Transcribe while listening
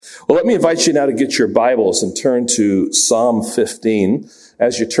Well, let me invite you now to get your Bibles and turn to Psalm 15.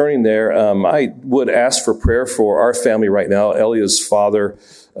 As you're turning there, I would ask for prayer for our family right now. Elia's father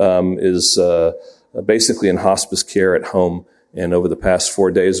is basically in hospice care at home, and over the past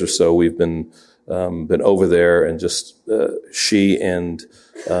 4 days or so, we've been over there, and just she and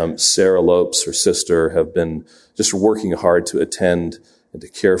Sarah Lopes, her sister, have been just working hard to attend and to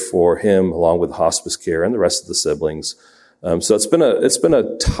care for him, along with hospice care and the rest of the siblings. So it's been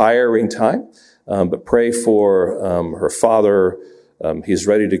a tiring time, but pray for her father. He's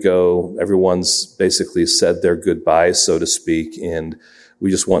ready to go. Everyone's basically said their goodbyes, so to speak, and we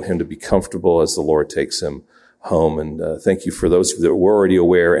just want him to be comfortable as the Lord takes him home. And thank you for those of you that were already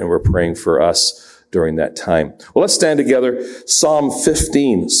aware and were praying for us during that time. Well, let's stand together. Psalm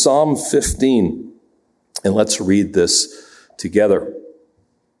 15, and let's read this together.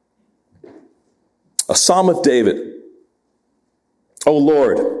 A Psalm of David. O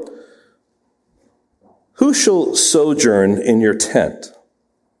Lord, who shall sojourn in your tent?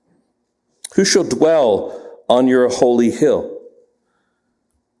 Who shall dwell on your holy hill?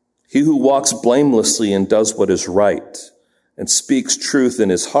 He who walks blamelessly and does what is right and speaks truth in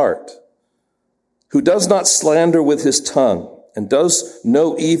his heart, who does not slander with his tongue and does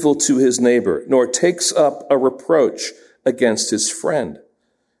no evil to his neighbor, nor takes up a reproach against his friend,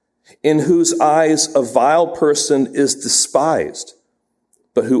 in whose eyes a vile person is despised,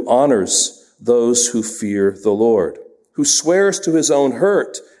 but who honors those who fear the Lord, who swears to his own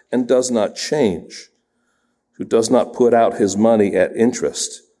hurt and does not change, who does not put out his money at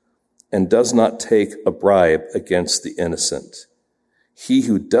interest and does not take a bribe against the innocent. He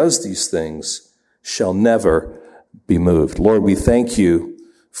who does these things shall never be moved. Lord, we thank you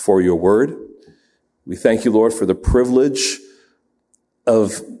for your word. We thank you, Lord, for the privilege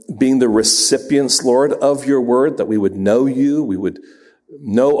of being the recipients, Lord, of your word, that we would know you, we would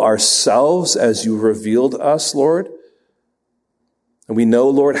know ourselves as you revealed us, Lord. And we know,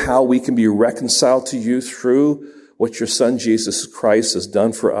 Lord, how we can be reconciled to you through what your Son, Jesus Christ, has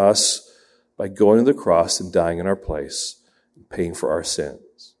done for us by going to the cross and dying in our place and paying for our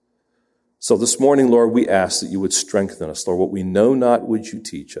sins. So this morning, Lord, we ask that you would strengthen us. Lord, what we know not, would you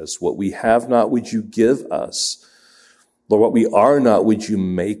teach us? What we have not, would you give us? Lord, what we are not, would you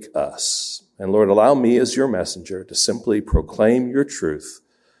make us? And Lord, allow me as your messenger to simply proclaim your truth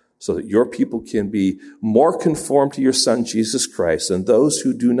so that your people can be more conformed to your Son, Jesus Christ, and those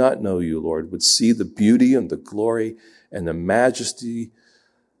who do not know you, Lord, would see the beauty and the glory and the majesty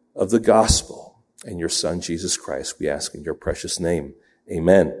of the gospel and your Son, Jesus Christ. We ask in your precious name.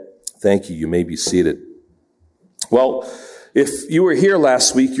 Amen. Thank you. You may be seated. Well, if you were here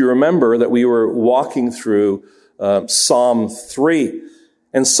last week, you remember that we were walking through Psalm 3.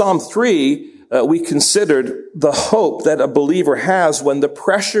 And Psalm 3, we considered the hope that a believer has when the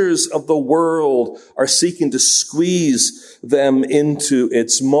pressures of the world are seeking to squeeze them into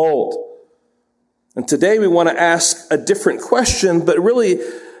its mold. And today we want to ask a different question, but really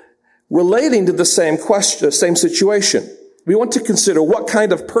relating to the same question, the same situation. We want to consider, what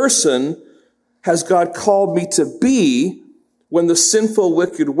kind of person has God called me to be when the sinful,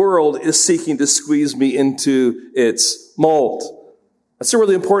 wicked world is seeking to squeeze me into its mold? That's a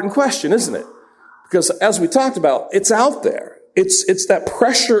really important question, isn't it? Because as we talked about, it's out there. It's that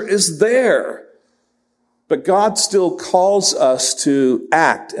pressure is there. But God still calls us to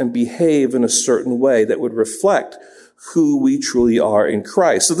act and behave in a certain way that would reflect who we truly are in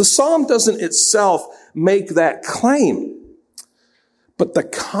Christ. So the psalm doesn't itself make that claim. But the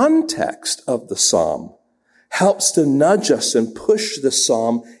context of the psalm helps to nudge us and push the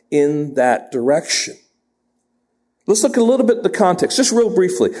psalm in that direction. Let's look a little bit at the context, just real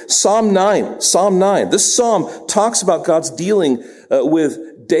briefly. Psalm 9. This psalm talks about God's dealing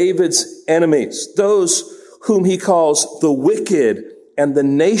with David's enemies, those whom he calls the wicked and the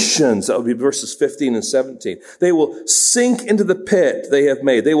nations. That would be verses 15 and 17. They will sink into the pit they have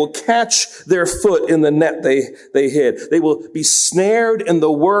made. They will catch their foot in the net they hid. They will be snared in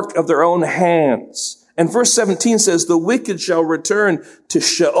the work of their own hands. And verse 17 says, the wicked shall return to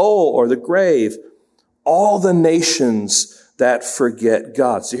Sheol, or the grave, all the nations that forget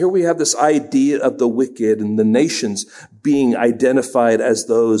God. So here we have this idea of the wicked and the nations being identified as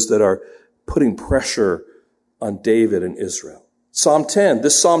those that are putting pressure on David and Israel. Psalm 10,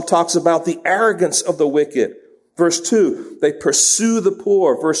 this psalm talks about the arrogance of the wicked. Verse 2, they pursue the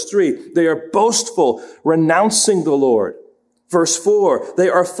poor. Verse 3, they are boastful, renouncing the Lord. Verse 4, they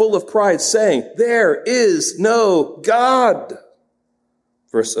are full of pride, saying, there is no God.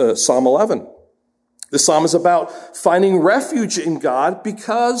 Psalm 11, the psalm is about finding refuge in God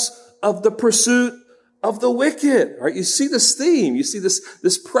because of the pursuit of the wicked. Right? You see this theme. You see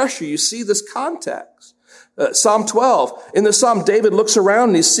this pressure. You see this context. Psalm 12. In the Psalm, David looks around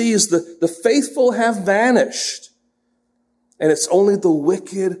and he sees the faithful have vanished. And it's only the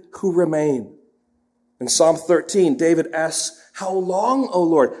wicked who remain. In Psalm 13, David asks, how long, O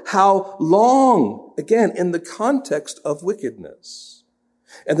Lord? How long? Again, in the context of wickedness.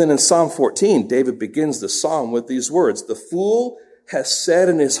 And then in Psalm 14, David begins the psalm with these words. The fool has said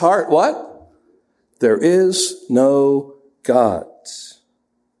in his heart, what? There is no God.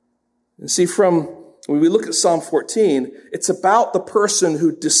 And see, when we look at Psalm 14, it's about the person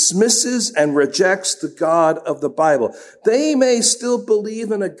who dismisses and rejects the God of the Bible. They may still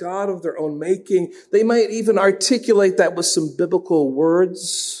believe in a God of their own making. They might even articulate that with some biblical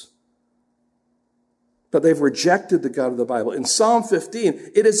words. But they've rejected the God of the Bible. In Psalm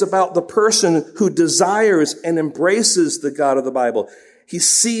 15, it is about the person who desires and embraces the God of the Bible. He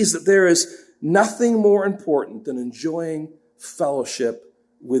sees that there is nothing more important than enjoying fellowship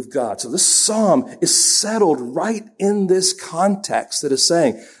with God. So this psalm is settled right in this context that is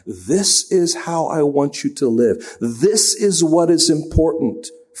saying, this is how I want you to live. This is what is important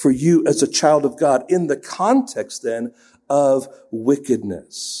for you as a child of God in the context then of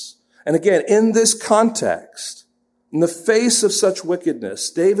wickedness. And again, in this context, in the face of such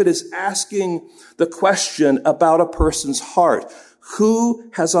wickedness, David is asking the question about a person's heart. Who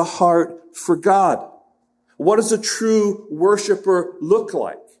has a heart for God? What does a true worshiper look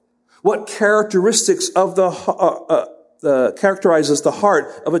like? What characteristics of characterizes the heart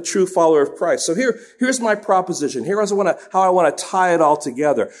of a true follower of Christ? So here's my proposition. Here's how I want to tie it all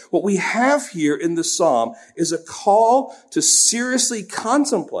together. What we have here in the psalm is a call to seriously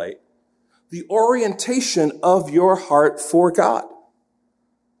contemplate the orientation of your heart for God.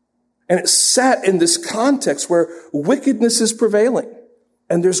 And it's set in this context where wickedness is prevailing.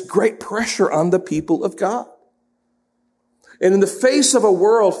 And there's great pressure on the people of God. And in the face of a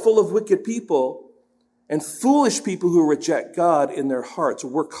world full of wicked people and foolish people who reject God in their hearts,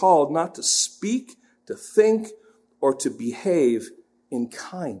 we're called not to speak, to think, or to behave in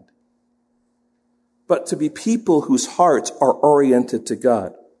kind, but to be people whose hearts are oriented to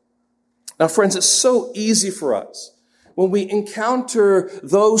God. Now, friends, it's so easy for us when we encounter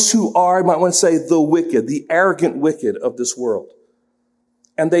those who are, I might want to say, the wicked, the arrogant wicked of this world.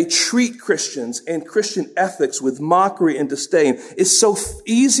 And they treat Christians and Christian ethics with mockery and disdain. It's so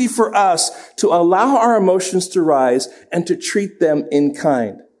easy for us to allow our emotions to rise and to treat them in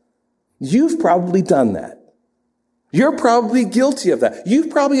kind. You've probably done that. You're probably guilty of that. You've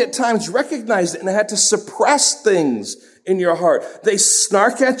probably at times recognized it and had to suppress things in your heart. They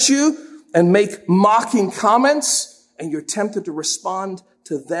snark at you and make mocking comments, and you're tempted to respond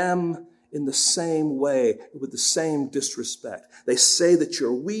to them in the same way, with the same disrespect. They say that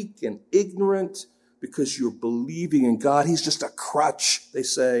you're weak and ignorant because you're believing in God. He's just a crutch, they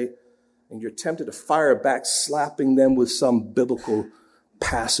say. And you're tempted to fire back, slapping them with some biblical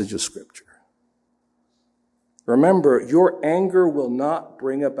passage of Scripture. Remember, your anger will not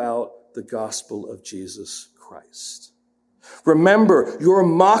bring about the gospel of Jesus Christ. Remember, your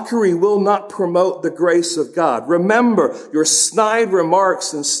mockery will not promote the grace of God. Remember, your snide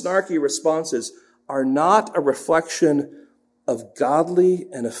remarks and snarky responses are not a reflection of godly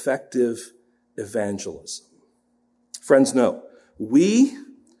and effective evangelism. Friends, no, we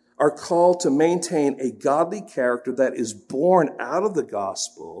are called to maintain a godly character that is born out of the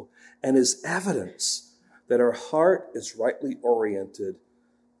gospel and is evidence that our heart is rightly oriented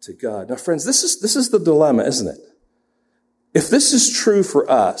to God. Now, friends, this is the dilemma, isn't it? If this is true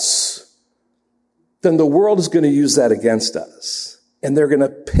for us, then the world is going to use that against us. And they're going to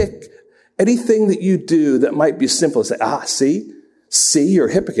pick anything that you do that might be simple and say, see, you're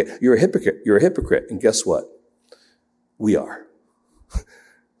a hypocrite. You're a hypocrite. You're a hypocrite. And guess what? We are.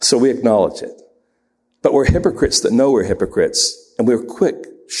 So we acknowledge it. But we're hypocrites that know we're hypocrites. And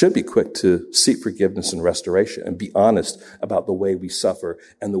should be quick to seek forgiveness and restoration and be honest about the way we suffer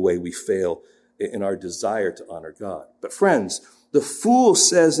and the way we fail in our desire to honor God. But friends, the fool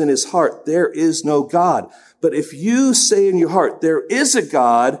says in his heart, there is no God. But if you say in your heart, there is a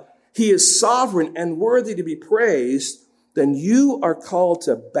God, he is sovereign and worthy to be praised, then you are called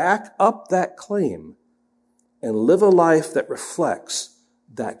to back up that claim and live a life that reflects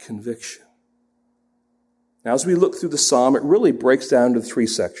that conviction. Now, as we look through the psalm, it really breaks down to 3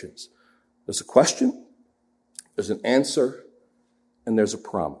 sections. There's a question, there's an answer, and there's a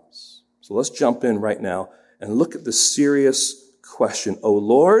promise. So let's jump in right now and look at the serious question. O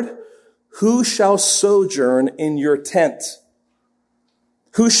Lord, who shall sojourn in your tent?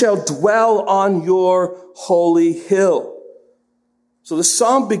 Who shall dwell on your holy hill? So the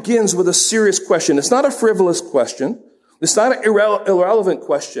psalm begins with a serious question. It's not a frivolous question. It's not an irrelevant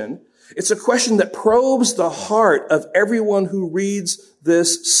question. It's a question that probes the heart of everyone who reads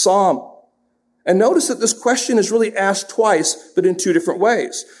this psalm. And notice that this question is really asked twice, but in two different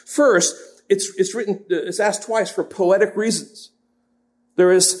ways. First, it's asked twice for poetic reasons.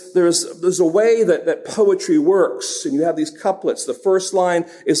 There's a way that poetry works, and you have these couplets. The first line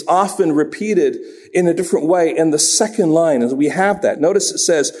is often repeated in a different way, and the second line, and we have that. Notice it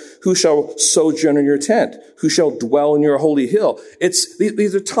says, who shall sojourn in your tent? Who shall dwell in your holy hill?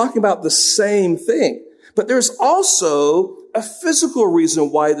 These are talking about the same thing. But there's also a physical reason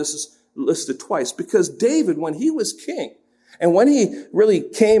why this is listed twice, because David, when he was king, and when he really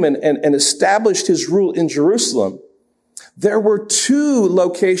came and established his rule in Jerusalem, there were two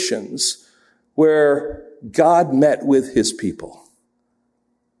locations where God met with his people.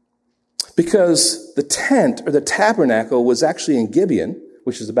 Because the tent or the tabernacle was actually in Gibeon,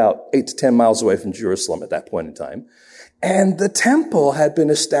 which is about 8 to 10 miles away from Jerusalem at that point in time. And the temple had been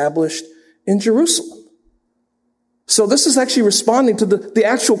established in Jerusalem. So this is actually responding to the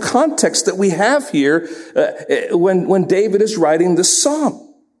actual context that we have here when David is writing this psalm.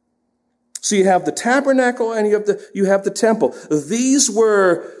 So you have the tabernacle and you have the temple. These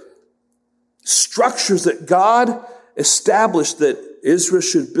were structures that God established that Israel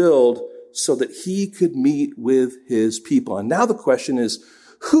should build so that he could meet with his people. And now the question is,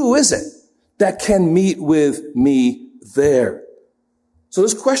 who is it that can meet with me there? So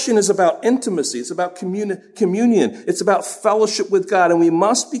this question is about intimacy. It's about communion. It's about fellowship with God. And we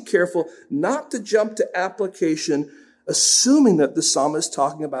must be careful not to jump to application assuming that the psalm is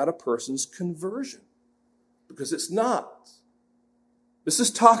talking about a person's conversion, because it's not. This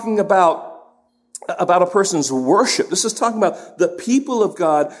is talking about a person's worship. This is talking about the people of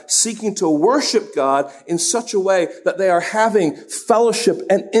God seeking to worship God in such a way that they are having fellowship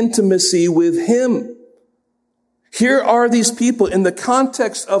and intimacy with him. Here are these people in the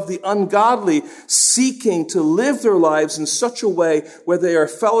context of the ungodly seeking to live their lives in such a way where they are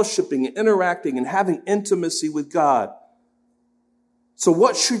fellowshipping and interacting and having intimacy with God. So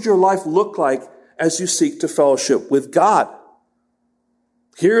what should your life look like as you seek to fellowship with God?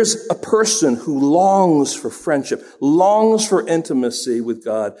 Here's a person who longs for friendship, longs for intimacy with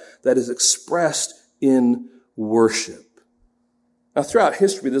God that is expressed in worship. Now, throughout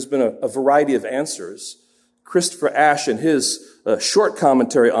history, there's been a variety of answers. Christopher Ash, in his short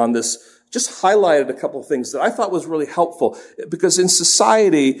commentary on this, just highlighted a couple of things that I thought was really helpful, because in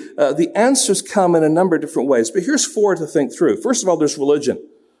society, the answers come in a number of different ways. But here's four to think through. First of all, there's religion.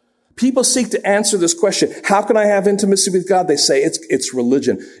 People seek to answer this question, how can I have intimacy with God? They say it's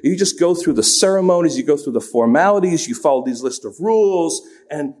religion. You just go through the ceremonies, you go through the formalities, you follow these list of rules,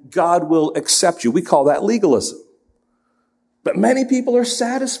 and God will accept you. We call that legalism. But many people are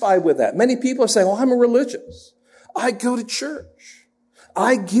satisfied with that. Many people are saying, well, I'm a religious. I go to church.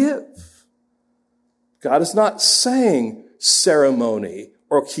 I give. God is not saying ceremony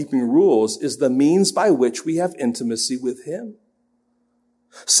or keeping rules is the means by which we have intimacy with him.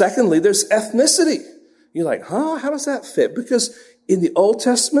 Secondly, there's ethnicity. You're like, how does that fit? Because in the Old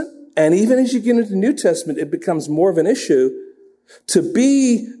Testament, and even as you get into the New Testament, it becomes more of an issue. To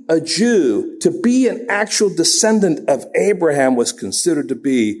be a Jew, to be an actual descendant of Abraham was considered to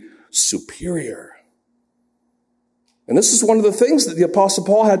be superior. And this is one of the things that the Apostle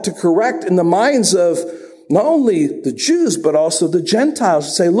Paul had to correct in the minds of not only the Jews, but also the Gentiles,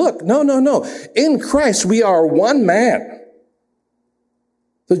 to say, look, no. In Christ, we are one man.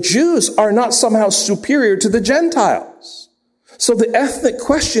 The Jews are not somehow superior to the Gentiles. So the ethnic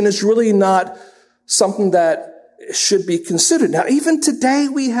question is really not something that should be considered. Now, even today,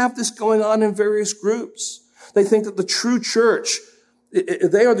 we have this going on in various groups. They think that the true church,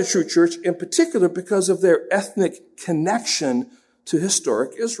 they are the true church in particular because of their ethnic connection to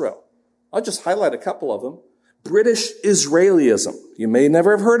historic Israel. I'll just highlight a couple of them. British Israelism. You may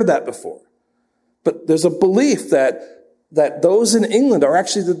never have heard of that before. But there's a belief that those in England are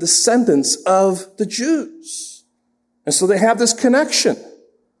actually the descendants of the Jews. And so they have this connection.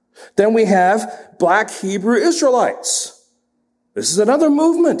 Then we have Black Hebrew Israelites. This is another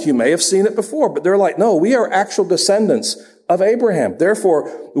movement. You may have seen it before, but they're like, no, we are actual descendants of Abraham.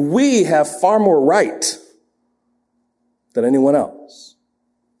 Therefore, we have far more right than anyone else.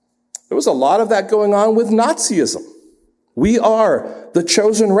 There was a lot of that going on with Nazism. We are the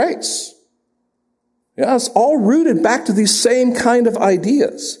chosen race. Yeah, it's all rooted back to these same kind of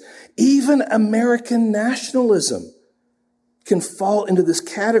ideas. Even American nationalism can fall into this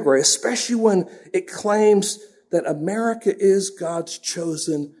category, especially when it claims that America is God's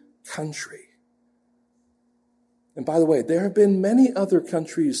chosen country. And by the way, there have been many other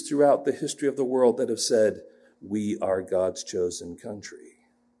countries throughout the history of the world that have said, we are God's chosen country.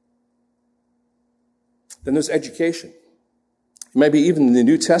 Then there's education. Maybe even in the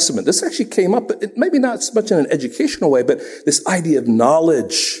New Testament. This actually came up, maybe not so much in an educational way, but this idea of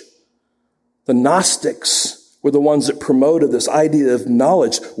knowledge. The Gnostics were the ones that promoted this idea of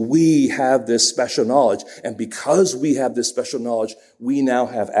knowledge. We have this special knowledge. And because we have this special knowledge, we now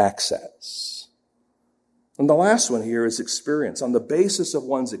have access. And the last one here is experience. On the basis of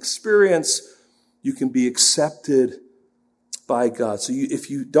one's experience, you can be accepted by God. So if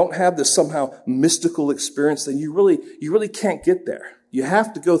you don't have this somehow mystical experience, then you really can't get there. You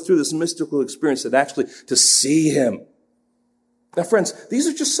have to go through this mystical experience to see him. Now, friends, these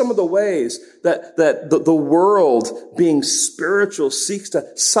are just some of the ways that the world, being spiritual, seeks to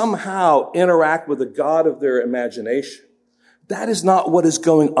somehow interact with the God of their imagination. That is not what is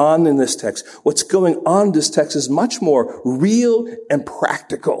going on in this text. What's going on in this text is much more real and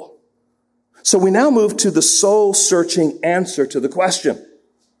practical. So we now move to the soul-searching answer to the question.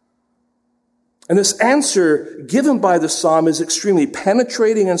 And this answer given by the psalm is extremely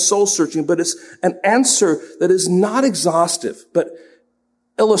penetrating and soul-searching, but it's an answer that is not exhaustive, but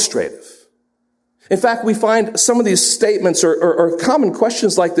illustrative. In fact, we find some of these statements or common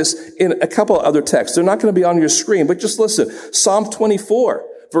questions like this in a couple of other texts. They're not going to be on your screen, but just listen. Psalm 24,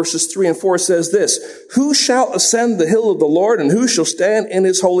 verses 3 and 4 says this, "Who shall ascend the hill of the Lord, and who shall stand in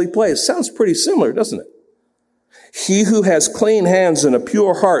his holy place?" Sounds pretty similar, doesn't it? "He who has clean hands and a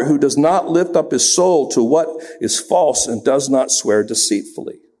pure heart, who does not lift up his soul to what is false and does not swear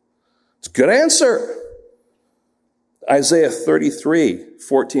deceitfully." It's a good answer. Isaiah 33,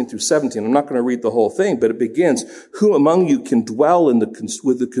 14 through 17. I'm not going to read the whole thing, but it begins, "Who among you can dwell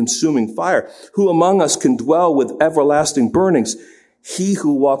with the consuming fire? Who among us can dwell with everlasting burnings? He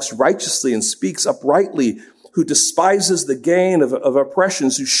who walks righteously and speaks uprightly, who despises the gain of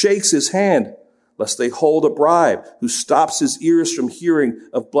oppressions, who shakes his hand, lest they hold a bribe, who stops his ears from hearing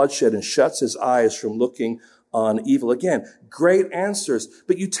of bloodshed and shuts his eyes from looking on evil." Again, great answers.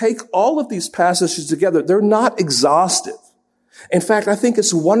 But you take all of these passages together, they're not exhaustive. In fact, I think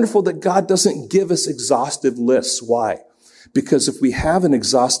it's wonderful that God doesn't give us exhaustive lists. Why? Because if we have an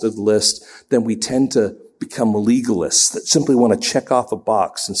exhaustive list, then we tend to become legalists that simply want to check off a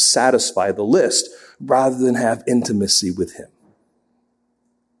box and satisfy the list rather than have intimacy with him.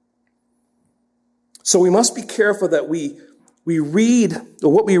 So we must be careful that we read,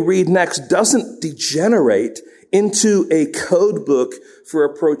 or what we read next doesn't degenerate into a code book for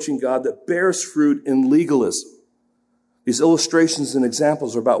approaching God that bears fruit in legalism. These illustrations and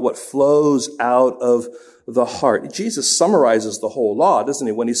examples are about what flows out of the heart. Jesus summarizes the whole law, doesn't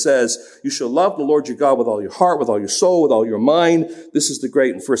he? When he says, "You shall love the Lord your God with all your heart, with all your soul, with all your mind." This is the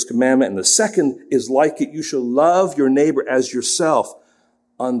great and first commandment. And the second is like it. "You shall love your neighbor as yourself."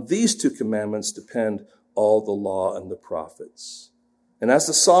 On these two commandments depend all the law and the prophets. And as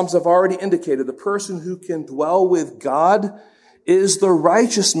the Psalms have already indicated, the person who can dwell with God is the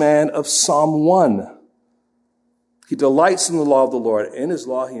righteous man of Psalm 1. He delights in the law of the Lord. In his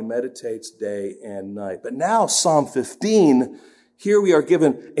law, he meditates day and night. But now, Psalm 15, here we are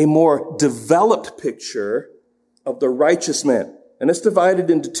given a more developed picture of the righteous man. And it's divided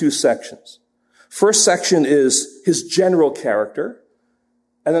into two sections. First section is his general character.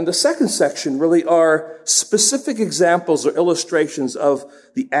 And then the second section really are specific examples or illustrations of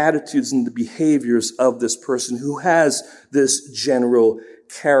the attitudes and the behaviors of this person who has this general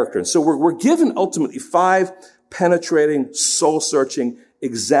character. And so we're given ultimately 5 penetrating, soul-searching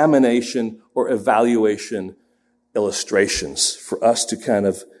examination or evaluation illustrations for us to kind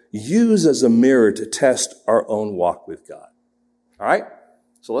of use as a mirror to test our own walk with God. All right?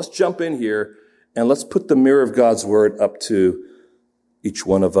 So let's jump in here and let's put the mirror of God's word up to each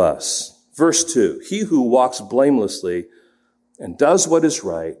one of us. Verse 2, "He who walks blamelessly and does what is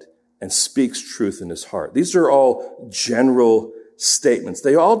right and speaks truth in his heart." These are all general statements.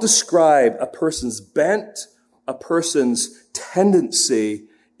 They all describe a person's bent, a person's tendency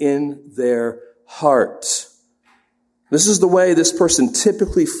in their heart. This is the way this person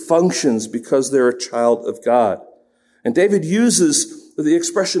typically functions because they're a child of God. And David uses the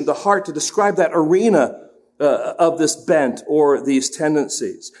expression the heart to describe that arena of this bent or these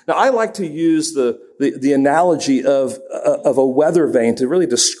tendencies. Now, I like to use the analogy of a weather vane to really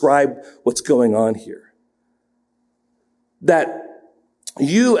describe what's going on here. That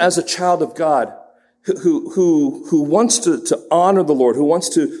you, as a child of God, who wants to honor the Lord, who wants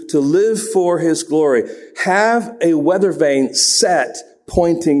to live for his glory, have a weather vane set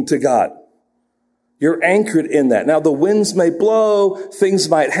pointing to God. You're anchored in that. Now, the winds may blow, things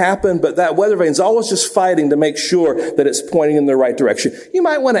might happen, but that weather vane is always just fighting to make sure that it's pointing in the right direction. You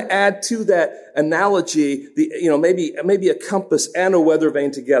might want to add to that analogy, maybe a compass and a weather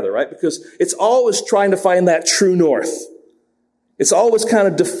vane together, right? Because it's always trying to find that true north. It's always kind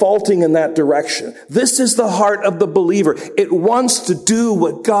of defaulting in that direction. This is the heart of the believer. It wants to do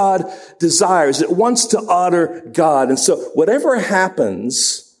what God desires. It wants to honor God. And so whatever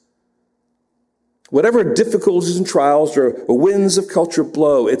happens, whatever difficulties and trials or winds of culture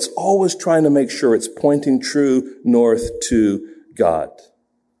blow, it's always trying to make sure it's pointing true north to God.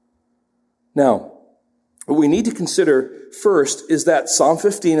 Now, what we need to consider first is that Psalm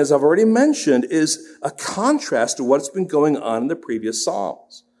 15, as I've already mentioned, is a contrast to what's been going on in the previous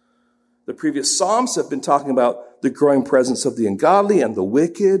Psalms. The previous Psalms have been talking about the growing presence of the ungodly and the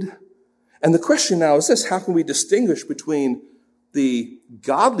wicked. And the question now is this: how can we distinguish between the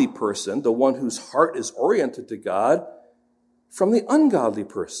godly person, the one whose heart is oriented to God, from the ungodly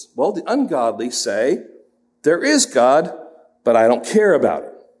person? Well, the ungodly say, there is God, but I don't care about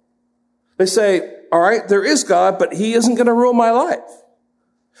it. They say, all right, there is God, but he isn't going to rule my life.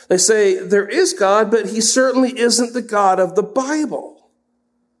 They say, there is God, but he certainly isn't the God of the Bible.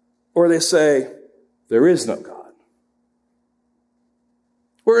 Or they say, there is no God.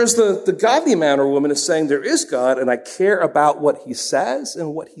 Whereas the godly man or woman is saying, there is God, and I care about what he says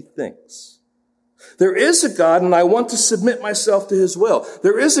and what he thinks. There is a God, and I want to submit myself to his will.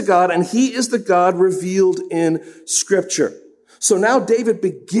 There is a God, and he is the God revealed in Scripture. So now David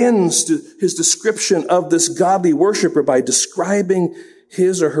begins his description of this godly worshiper by describing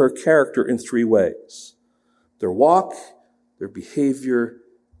his or her character in three ways: their walk, their behavior,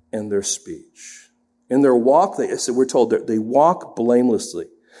 and their speech. In their walk, we're told that they walk blamelessly.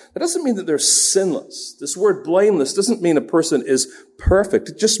 That doesn't mean that they're sinless. This word blameless doesn't mean a person is perfect.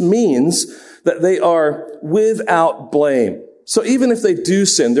 It just means that they are without blame. So even if they do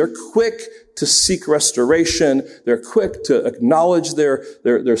sin, they're quick to seek restoration. They're quick to acknowledge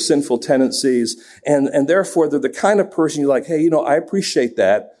their sinful tendencies. And therefore, they're the kind of person you're like, hey, I appreciate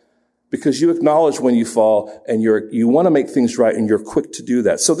that, because you acknowledge when you fall and you want to make things right, and you're quick to do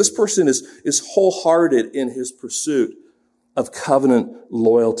that. So this person is wholehearted in his pursuit of covenant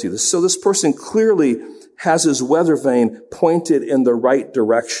loyalty. So this person clearly has his weather vane pointed in the right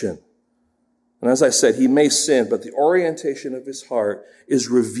direction. And as I said, he may sin, but the orientation of his heart is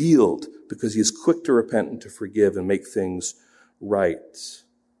revealed because he is quick to repent and to forgive and make things right.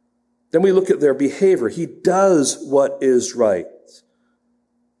 Then we look at their behavior. He does what is right.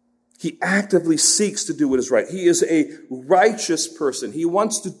 He actively seeks to do what is right. He is a righteous person. He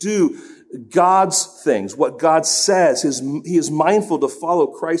wants to do God's things, what God says. He is mindful to follow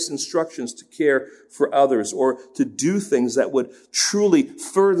Christ's instructions to care for others, or to do things that would truly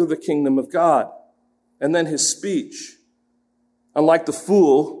further the kingdom of God. And then his speech. Unlike the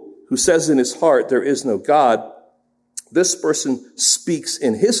fool who says in his heart, there is no God, this person speaks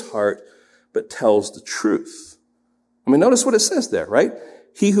in his heart, but tells the truth. Notice what it says there, right?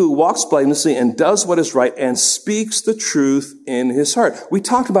 He who walks blamelessly and does what is right and speaks the truth in his heart. We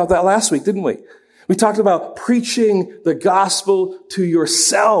talked about that last week, didn't we? We talked about preaching the gospel to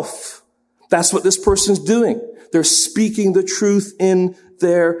yourself. That's what this person's doing. They're speaking the truth in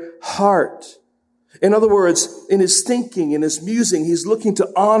their heart. In other words, in his thinking, in his musing, he's looking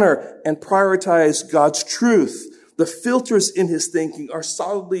to honor and prioritize God's truth. The filters in his thinking are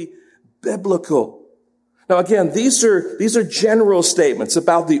solidly biblical. Now, again, these are general statements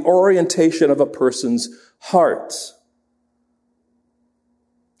about the orientation of a person's heart.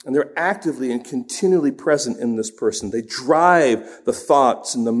 And they're actively and continually present in this person. They drive the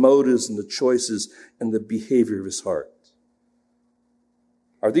thoughts and the motives and the choices and the behavior of his heart.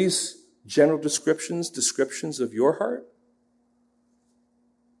 Are these general descriptions of your heart?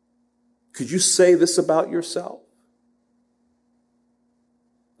 Could you say this about yourself?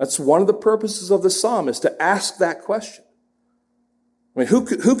 That's one of the purposes of the psalm, is to ask that question.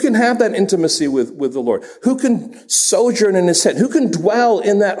 Who can have that intimacy with the Lord? Who can sojourn in his tent? Who can dwell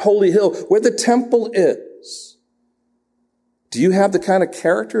in that holy hill where the temple is? Do you have the kind of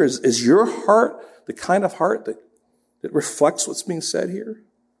character? Is your heart the kind of heart that reflects what's being said here?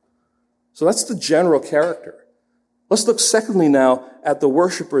 So that's the general character. Let's look secondly now at the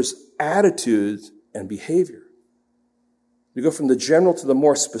worshiper's attitude and behavior. We go from the general to the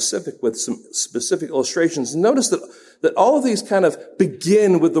more specific with some specific illustrations. Notice that all of these kind of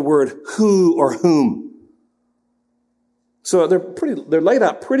begin with the word who or whom. So they're laid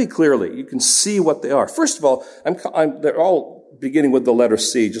out pretty clearly. You can see what they are. First of all, they're all beginning with the letter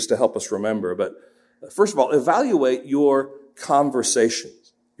C just to help us remember. But first of all, evaluate your conversations.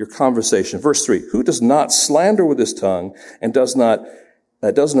 your conversation. Verse 3, who does not slander with his tongue and does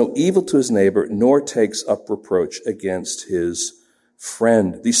no evil to his neighbor, nor takes up reproach against his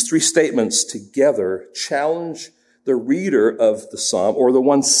friend. These three statements together challenge the reader of the psalm or the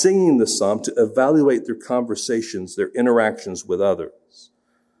one singing the psalm to evaluate their conversations, their interactions with others.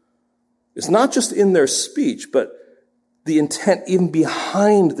 It's not just in their speech, but the intent even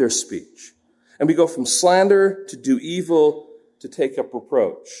behind their speech. And we go from slander to do evil to take up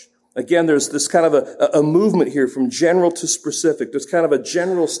reproach. Again, there's this kind of a movement here from general to specific. There's kind of a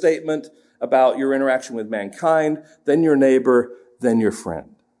general statement about your interaction with mankind, then your neighbor, then your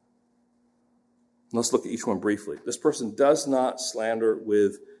friend. Let's look at each one briefly. This person does not slander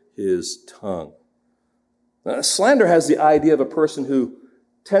with his tongue. Now, slander has the idea of a person who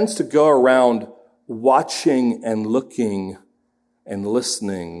tends to go around watching and looking and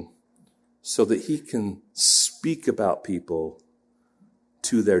listening so that he can speak about people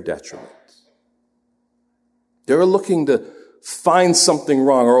to their detriment. They're looking to find something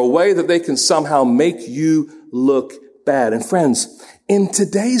wrong or a way that they can somehow make you look bad. And friends, in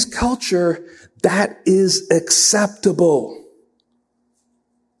today's culture, that is acceptable.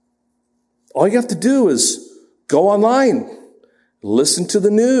 All you have to do is go online, listen to the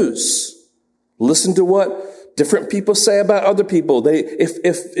news, listen to what different people say about other people.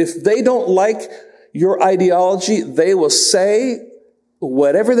 If they don't like your ideology, they will say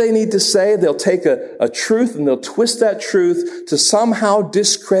whatever they need to say. They'll take a truth and they'll twist that truth to somehow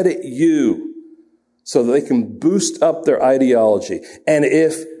discredit you so that they can boost up their ideology. And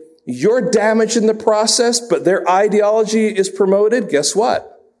if you're damaged in the process, but their ideology is promoted, guess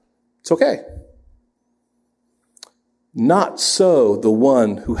what? It's okay. Not so the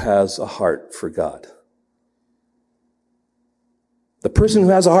one who has a heart for God. The person who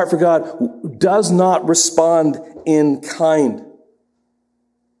has a heart for God does not respond in kind.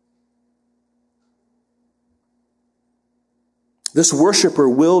 This worshiper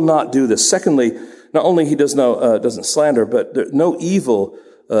will not do this. Secondly, not only he doesn't slander, but no evil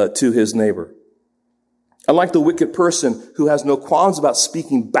to his neighbor. Unlike the wicked person who has no qualms about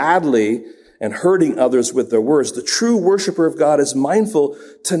speaking badly and hurting others with their words, the true worshiper of God is mindful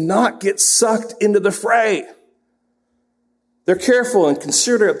to not get sucked into the fray. They're careful and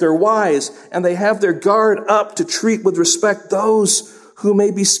considerate, they're wise, and they have their guard up to treat with respect those who may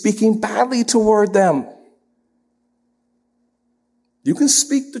be speaking badly toward them. You can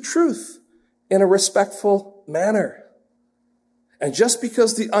speak the truth in a respectful manner. And just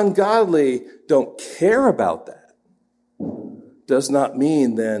because the ungodly don't care about that does not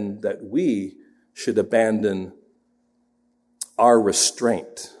mean then that we should abandon our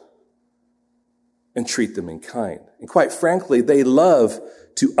restraint and treat them in kind. And quite frankly, they love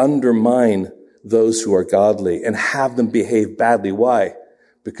to undermine those who are godly and have them behave badly. Why?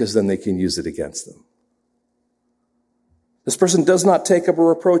 Because then they can use it against them. This person does not take up a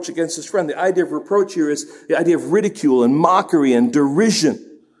reproach against his friend. The idea of reproach here is the idea of ridicule and mockery and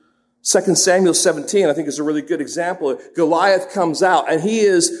derision. 2 Samuel 17, I think, is a really good example. Goliath comes out and he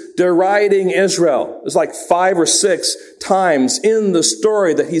is deriding Israel. There's like 5 or 6 times in the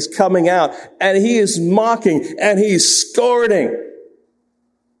story that he's coming out and he is mocking and he's scorning.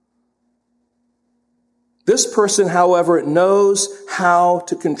 This person, however, knows how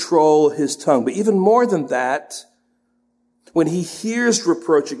to control his tongue. But even more than that, when he hears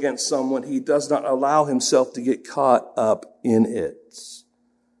reproach against someone, he does not allow himself to get caught up in it.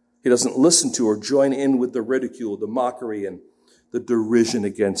 He doesn't listen to or join in with the ridicule, the mockery, and the derision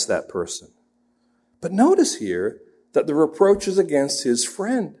against that person. But notice here that the reproach is against his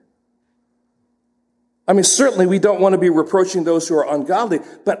friend. I mean, certainly we don't want to be reproaching those who are ungodly,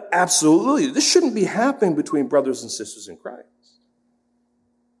 but absolutely, this shouldn't be happening between brothers and sisters in Christ.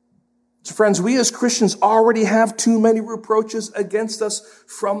 So friends, we as Christians already have too many reproaches against us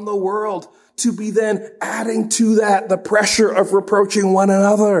from the world to be then adding to that the pressure of reproaching one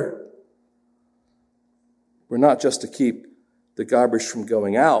another. We're not just to keep the garbage from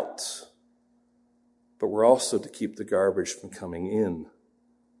going out, but we're also to keep the garbage from coming in.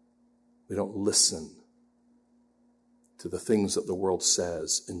 We don't listen to the things that the world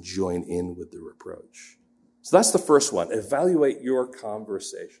says and join in with the reproach. So that's the first one. Evaluate your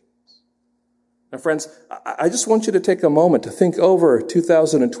conversations. Now, friends, I just want you to take a moment to think over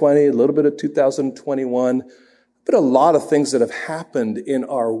 2020, a little bit of 2021, but a lot of things that have happened in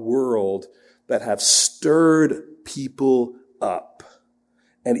our world that have stirred people up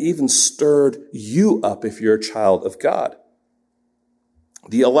and even stirred you up if you're a child of God.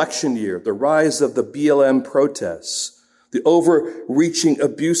 The election year, the rise of the BLM protests, the overreaching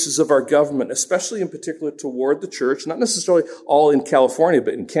abuses of our government, especially in particular toward the church, not necessarily all in California,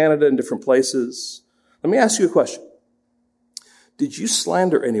 but in Canada and different places. Let me ask you a question. Did you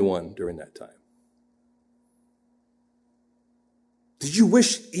slander anyone during that time? Did you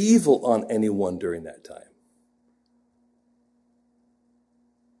wish evil on anyone during that time?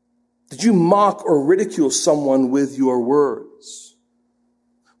 Did you mock or ridicule someone with your words?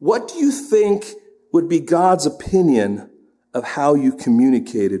 What do you think would be God's opinion of how you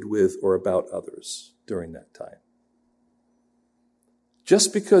communicated with or about others during that time?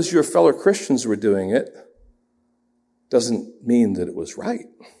 Just because your fellow Christians were doing it doesn't mean that it was right.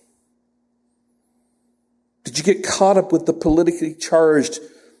 Did you get caught up with the politically charged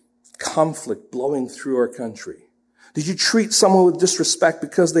conflict blowing through our country? Did you treat someone with disrespect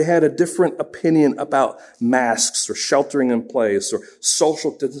because they had a different opinion about masks or sheltering in place or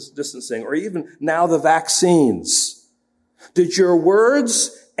social distancing or even now the vaccines? Did your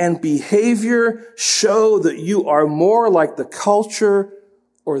words and behavior show that you are more like the culture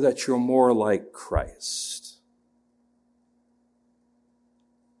or that you're more like Christ?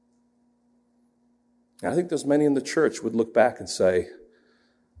 I think there's many in the church would look back and say,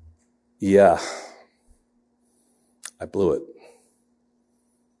 yeah, I blew it.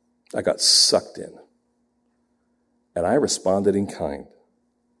 I got sucked in. And I responded in kind.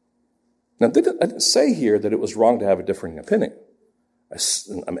 Now, I didn't say here that it was wrong to have a differing opinion.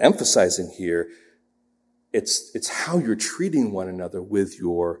 I'm emphasizing here, it's how you're treating one another with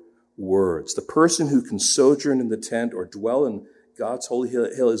your words. The person who can sojourn in the tent or dwell in God's holy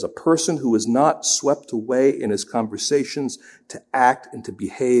hill is a person who is not swept away in his conversations to act and to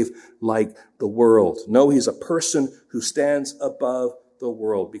behave like the world. No, he's a person who stands above the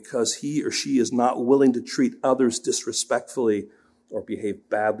world because he or she is not willing to treat others disrespectfully or behave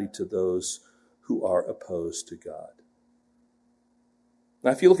badly to those who are opposed to God.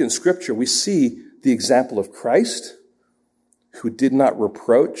 Now, if you look in Scripture, we see the example of Christ, who did not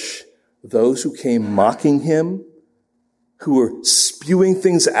reproach those who came mocking him, who were spewing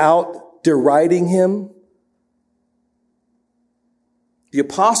things out, deriding him. The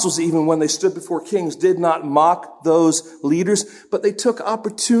apostles, even when they stood before kings, did not mock those leaders, but they took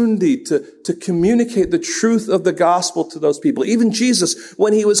opportunity to communicate the truth of the gospel to those people. Even Jesus,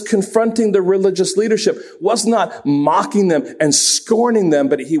 when he was confronting the religious leadership, was not mocking them and scorning them,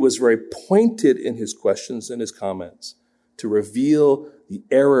 but he was very pointed in his questions and his comments to reveal the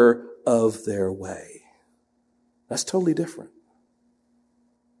error of their way. That's totally different.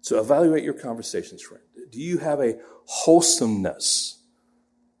 So evaluate your conversations, friend. Do you have a wholesomeness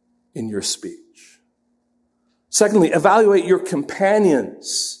in your speech? Secondly, evaluate your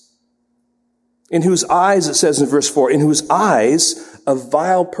companions, in whose eyes, it says in verse 4, in whose eyes a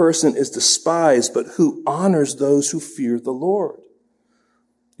vile person is despised, but who honors those who fear the Lord.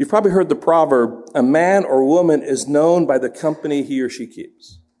 You've probably heard the proverb, a man or woman is known by the company he or she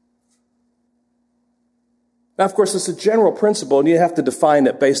keeps. Now, of course, it's a general principle, and you have to define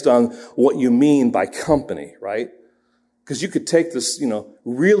it based on what you mean by company, right? Because you could take this,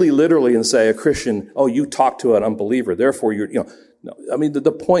 really literally and say a Christian, oh, you talk to an unbeliever, therefore you're, no. I mean,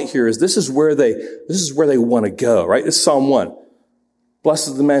 the point here is this is where they want to go, right? It's Psalm 1. Blessed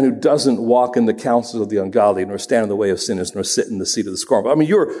is the man who doesn't walk in the counsels of the ungodly, nor stand in the way of sinners, nor sit in the seat of the scornful. I mean,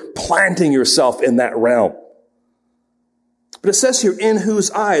 you're planting yourself in that realm. But it says here, in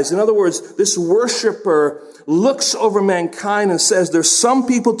whose eyes. In other words, this worshiper looks over mankind and says there's some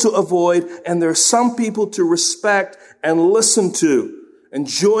people to avoid and there's some people to respect and listen to and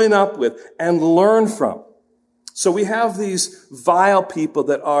join up with and learn from. So we have these vile people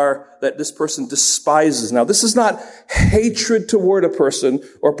that this person despises. Now, this is not hatred toward a person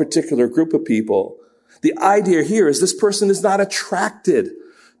or a particular group of people. The idea here is this person is not attracted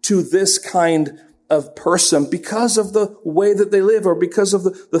to this kind of person because of the way that they live or because of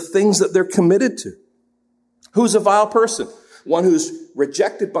the things that they're committed to. Who's a vile person? One who's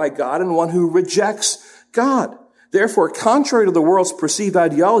rejected by God and one who rejects God. Therefore, contrary to the world's perceived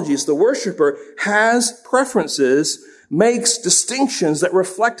ideologies, the worshiper has preferences, makes distinctions that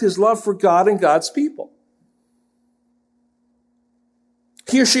reflect his love for God and God's people.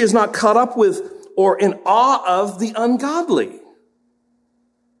 He or she is not caught up with or in awe of the ungodly.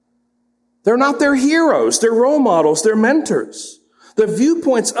 They're not their heroes, their role models, their mentors. The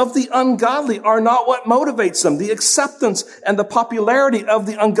viewpoints of the ungodly are not what motivates them. The acceptance and the popularity of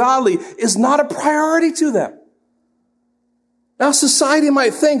the ungodly is not a priority to them. Now, society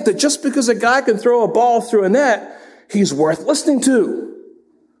might think that just because a guy can throw a ball through a net, he's worth listening to.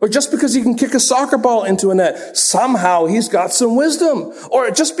 Or just because he can kick a soccer ball into a net, somehow he's got some wisdom.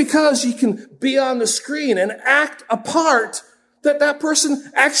 Or just because he can be on the screen and act a part, that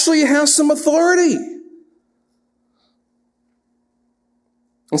person actually has some authority.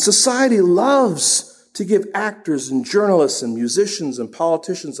 And society loves to give actors and journalists and musicians and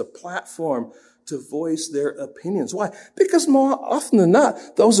politicians a platform to voice their opinions. Why? Because more often than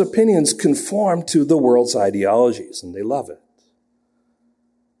not, those opinions conform to the world's ideologies, and they love it.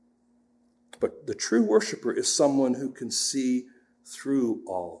 But the true worshiper is someone who can see through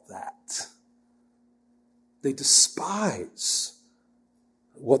all that. They despise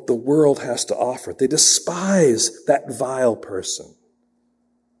what the world has to offer. They despise that vile person.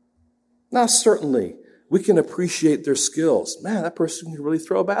 Now, certainly, we can appreciate their skills. Man, that person can really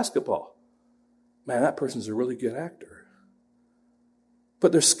throw a basketball. Man, that person's a really good actor.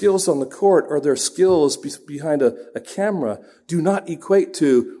 But their skills on the court or their skills behind a camera do not equate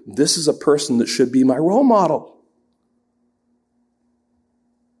to, this is a person that should be my role model.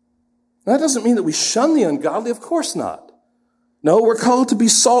 That doesn't mean that we shun the ungodly. Of course not. No, we're called to be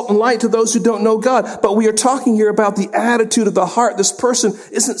salt and light to those who don't know God. But we are talking here about the attitude of the heart. This person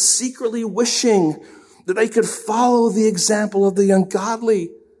isn't secretly wishing that they could follow the example of the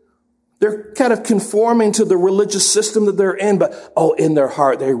ungodly. They're kind of conforming to the religious system that they're in, but in their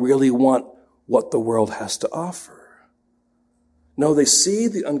heart, they really want what the world has to offer. No, they see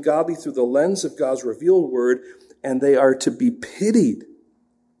the ungodly through the lens of God's revealed word, and they are to be pitied.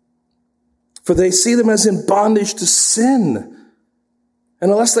 For they see them as in bondage to sin.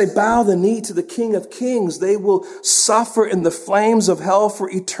 And unless they bow the knee to the King of Kings, they will suffer in the flames of hell for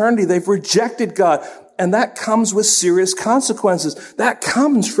eternity. They've rejected God. And that comes with serious consequences. That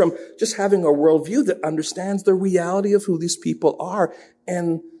comes from just having a worldview that understands the reality of who these people are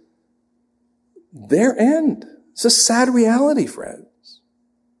and their end. It's a sad reality, friends.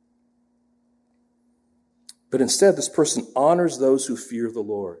 But instead, this person honors those who fear the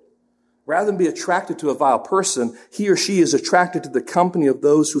Lord. Rather than be attracted to a vile person, he or she is attracted to the company of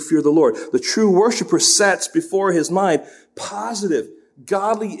those who fear the Lord. The true worshiper sets before his mind positive,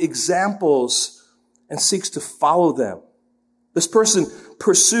 godly examples and seeks to follow them. This person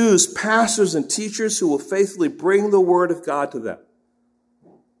pursues pastors and teachers who will faithfully bring the word of God to them.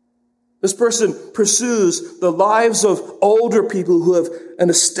 This person pursues the lives of older people who have an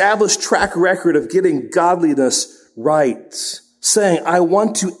established track record of getting godliness right, saying, I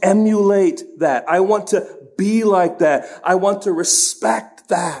want to emulate that. I want to be like that. I want to respect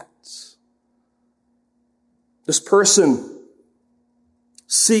that. This person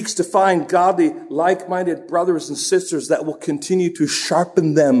seeks to find godly, like-minded brothers and sisters that will continue to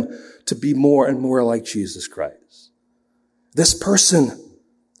sharpen them to be more and more like Jesus Christ. This person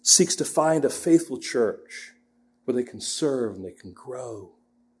seeks to find a faithful church where they can serve and they can grow.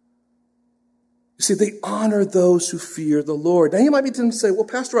 You see, they honor those who fear the Lord. Now, you might be tempted to say, well,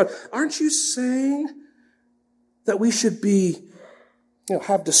 Pastor Rod, aren't you saying that we should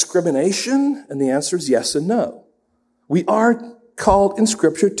have discrimination? And the answer is yes and no. We are called in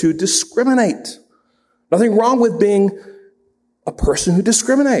Scripture to discriminate. Nothing wrong with being a person who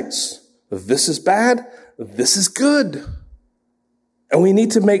discriminates. This is bad, this is good. And we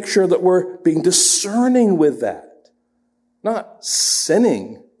need to make sure that we're being discerning with that. Not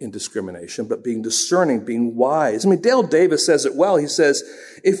sinning in discrimination, but being discerning, being wise. Dale Davis says it well. He says,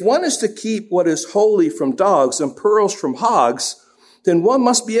 if one is to keep what is holy from dogs and pearls from hogs, then one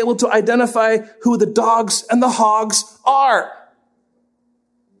must be able to identify who the dogs and the hogs are.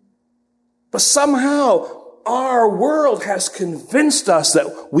 But somehow our world has convinced us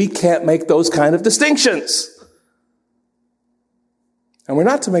that we can't make those kind of distinctions. And we're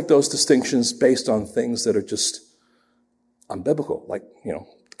not to make those distinctions based on things that are just unbiblical, like, the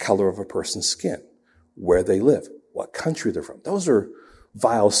color of a person's skin, where they live, what country they're from. Those are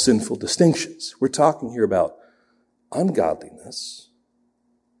vile, sinful distinctions. We're talking here about ungodliness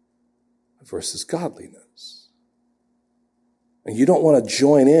versus godliness. And you don't want to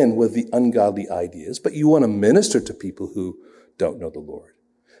join in with the ungodly ideas, but you want to minister to people who don't know the Lord.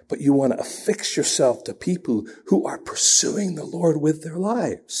 But you want to affix yourself to people who are pursuing the Lord with their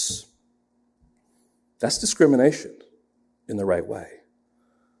lives. That's discrimination in the right way.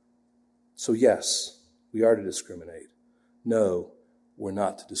 So yes, we are to discriminate. No, we're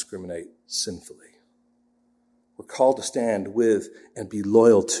not to discriminate sinfully. We're called to stand with and be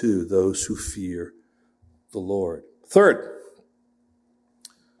loyal to those who fear the Lord. Third,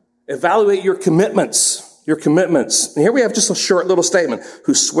 evaluate your commitments. Your commitments. And here we have just a short little statement.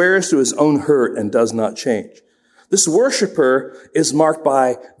 Who swears to his own hurt and does not change. This worshiper is marked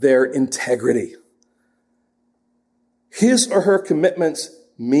by their integrity. His or her commitments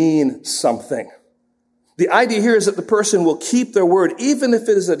mean something. The idea here is that the person will keep their word, even if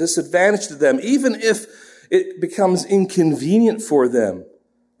it is a disadvantage to them, even if it becomes inconvenient for them,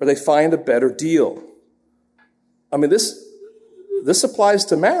 or they find a better deal. I mean, this applies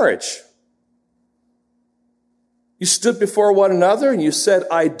to marriage. You stood before one another and you said,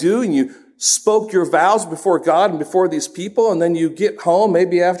 I do, and you spoke your vows before God and before these people, and then you get home,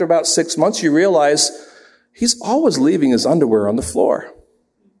 maybe after about 6 months, you realize he's always leaving his underwear on the floor.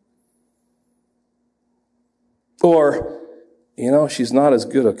 Or, she's not as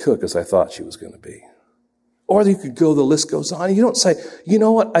good a cook as I thought she was going to be. Or you could go, the list goes on. You don't say, you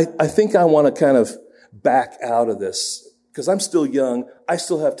know what, I think I want to kind of back out of this because I'm still young. I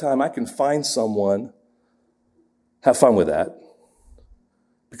still have time. I can find someone. Have fun with that.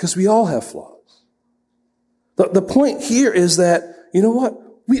 Because we all have flaws. The point here is that, you know what?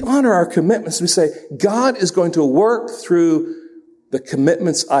 We honor our commitments. We say, God is going to work through the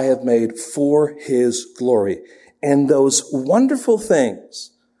commitments I have made for his glory. And those wonderful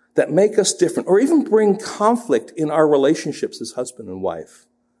things that make us different or even bring conflict in our relationships as husband and wife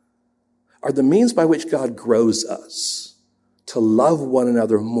are the means by which God grows us to love one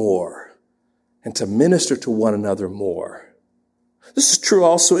another more and to minister to one another more. This is true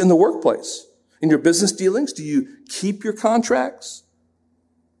also in the workplace. In your business dealings, do you keep your contracts?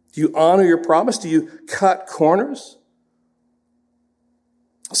 Do you honor your promise? Do you cut corners?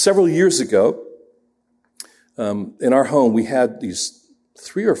 Several years ago, in our home, we had these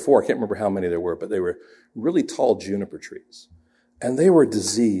 3 or 4, I can't remember how many there were, but they were really tall juniper trees. And they were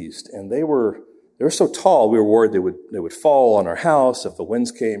diseased, and they were so tall, we were worried they would fall on our house if the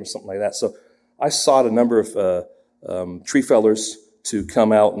winds came or something like that. So I sought a number of tree fellers to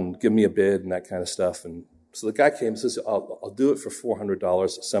come out and give me a bid and that kind of stuff. And so the guy came and says, I'll do it for $400. I'll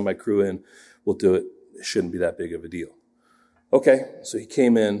send my crew in. We'll do it. It shouldn't be that big of a deal. Okay, so he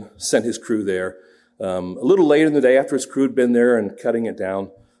came in, sent his crew there. A little later in the day, after his crew had been there and cutting it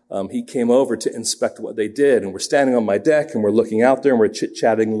down, he came over to inspect what they did. And we're standing on my deck, and we're looking out there, and we're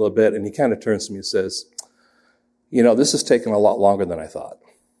chit-chatting a little bit. And he kind of turns to me and says, this has taken a lot longer than I thought.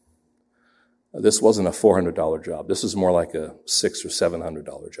 This wasn't a $400 job. This is more like a $600 or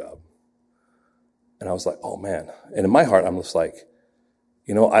 $700 job. And I was like, oh, man. And in my heart, I'm just like,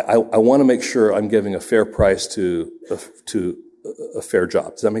 I want to make sure I'm giving a fair price to a fair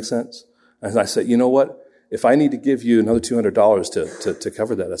job. Does that make sense? And I said, you know what? If I need to give you another $200 to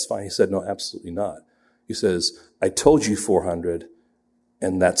cover that, that's fine. He said, no, absolutely not. He says, I told you $400,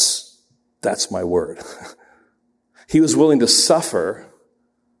 and that's my word. He was willing to suffer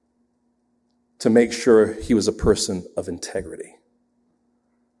to make sure he was a person of integrity.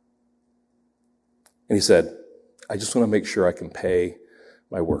 And he said, I just want to make sure I can pay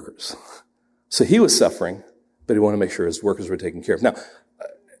my workers. So he was suffering, but he wanted to make sure his workers were taken care of. Now,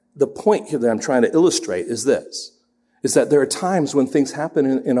 the point here that I'm trying to illustrate is this, is that there are times when things happen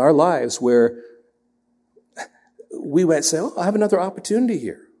in our lives where we might say, I have another opportunity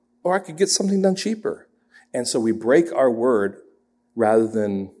here, or I could get something done cheaper. And so we break our word rather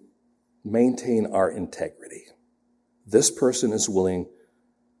than maintain our integrity. This person is willing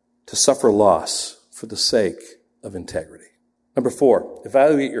to suffer loss for the sake of integrity. Number 4,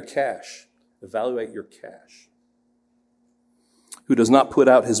 evaluate your cash. Evaluate your cash. Who does not put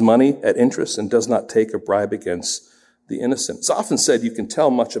out his money at interest and does not take a bribe against the innocent. It's often said you can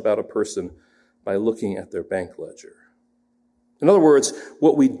tell much about a person by looking at their bank ledger. In other words,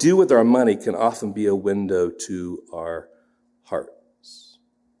 what we do with our money can often be a window to our hearts.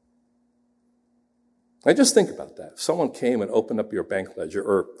 I just think about that. If someone came and opened up your bank ledger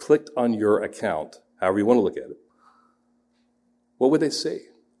or clicked on your account, however you want to look at it, what would they see?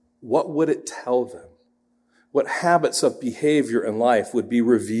 What would it tell them? What habits of behavior in life would be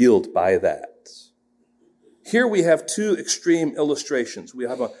revealed by that? Here we have 2 extreme illustrations. We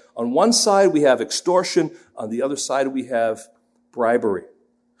have on one side we have extortion, on the other side we have bribery.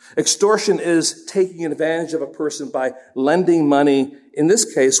 Extortion is taking advantage of a person by lending money, in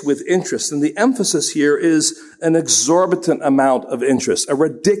this case with interest. And the emphasis here is an exorbitant amount of interest, a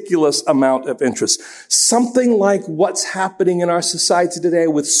ridiculous amount of interest. Something like what's happening in our society today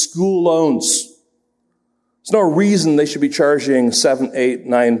with school loans. There's no reason they should be charging 7, 8,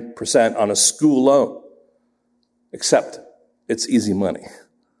 9% on a school loan, except it's easy money.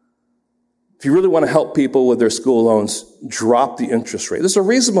 If you really want to help people with their school loans, drop the interest rate. There's a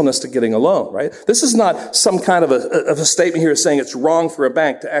reasonableness to getting a loan, right? This is not some kind of a statement here saying it's wrong for a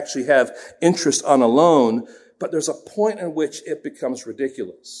bank to actually have interest on a loan, but there's a point in which it becomes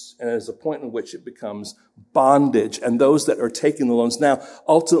ridiculous, and there's a point in which it becomes bondage, and those that are taking the loans now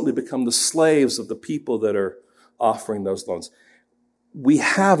ultimately become the slaves of the people that are offering those loans. We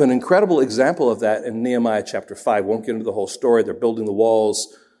have an incredible example of that in Nehemiah chapter 5. Won't get into the whole story. They're building the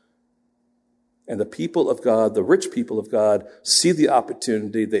walls. And the people of God, the rich people of God, see the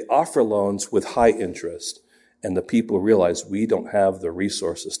opportunity. They offer loans with high interest. And the people realize we don't have the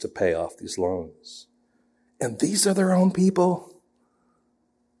resources to pay off these loans. And these are their own people.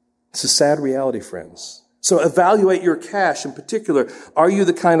 It's a sad reality, friends. So evaluate your cash in particular. Are you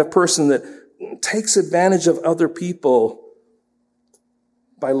the kind of person that takes advantage of other people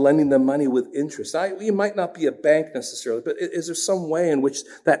by lending them money with interest? You might not be a bank necessarily, but is there some way in which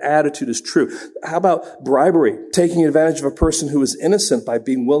that attitude is true? How about bribery? Taking advantage of a person who is innocent by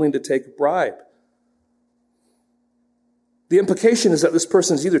being willing to take a bribe. The implication is that this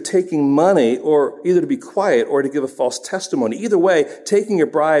person is either taking money or either to be quiet or to give a false testimony. Either way, taking a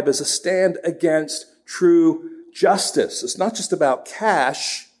bribe is a stand against true justice. It's not just about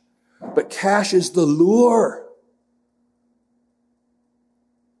cash, but cash is the lure.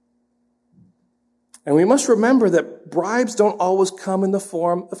 And we must remember that bribes don't always come in the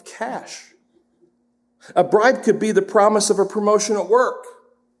form of cash. A bribe could be the promise of a promotion at work.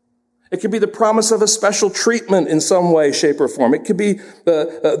 It could be the promise of a special treatment in some way, shape, or form. It could be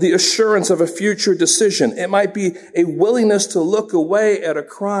the assurance of a future decision. It might be a willingness to look away at a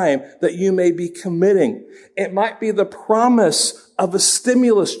crime that you may be committing. It might be the promise of a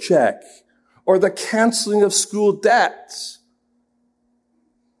stimulus check or the canceling of school debts.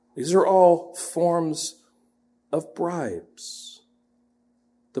 These are all forms of bribes.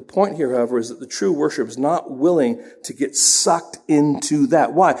 The point here, however, is that the true worshiper is not willing to get sucked into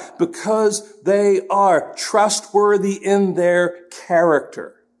that. Why? Because they are trustworthy in their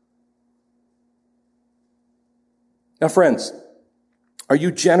character. Now, friends, are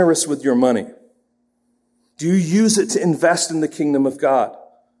you generous with your money? Do you use it to invest in the kingdom of God?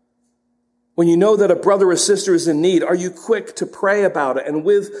 When you know that a brother or sister is in need, are you quick to pray about it and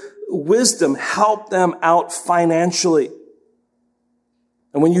with wisdom help them out financially?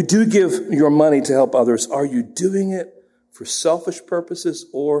 And when you do give your money to help others, are you doing it for selfish purposes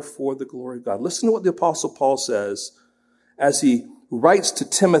or for the glory of God? Listen to what the Apostle Paul says as he writes to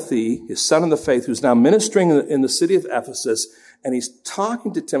Timothy, his son in the faith, who's now ministering in the city of Ephesus, and he's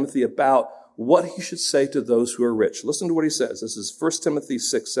talking to Timothy about what he should say to those who are rich. Listen to what he says. This is 1 Timothy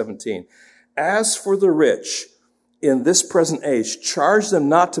 6:17. As for the rich in this present age, charge them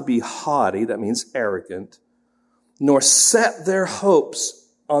not to be haughty, that means arrogant, nor set their hopes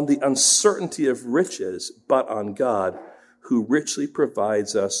on the uncertainty of riches, but on God, who richly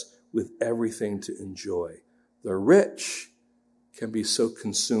provides us with everything to enjoy. The rich can be so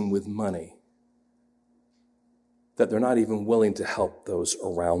consumed with money that they're not even willing to help those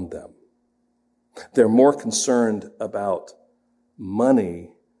around them. They're more concerned about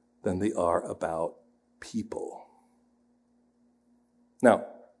money than they are about people. Now,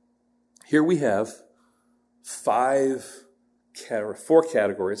 here we have four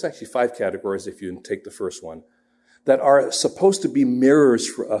categories, actually 5 categories if you take the first one, that are supposed to be mirrors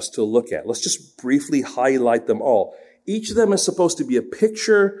for us to look at. Let's just briefly highlight them all. Each of them is supposed to be a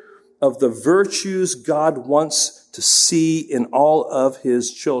picture of the virtues God wants to see in all of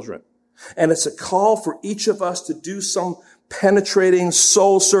his children. And it's a call for each of us to do some penetrating,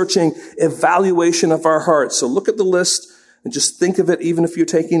 soul-searching evaluation of our hearts. So look at the list and just think of it, even if you're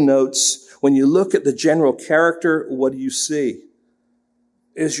taking notes. When you look at the general character, what do you see?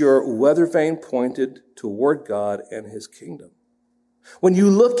 Is your weather vane pointed toward God and his kingdom? When you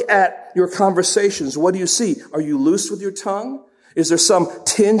look at your conversations, what do you see? Are you loose with your tongue? Is there some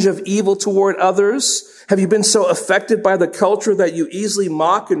tinge of evil toward others? Have you been so affected by the culture that you easily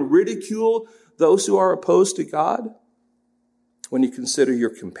mock and ridicule those who are opposed to God? When you consider your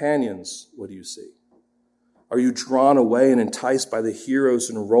companions, what do you see? Are you drawn away and enticed by the heroes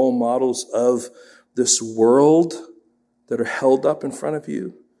and role models of this world that are held up in front of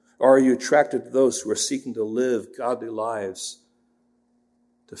you? Or are you attracted to those who are seeking to live godly lives,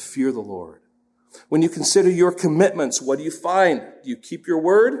 to fear the Lord? When you consider your commitments, what do you find? Do you keep your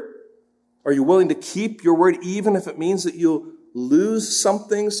word? Are you willing to keep your word even if it means that you'll lose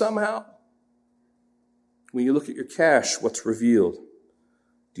something somehow? When you look at your cash, what's revealed?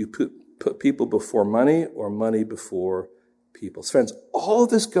 Do you put people before money or money before people? Friends, all of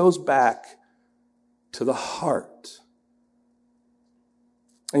this goes back to the heart.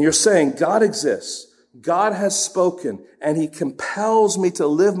 And you're saying God exists. God has spoken, and he compels me to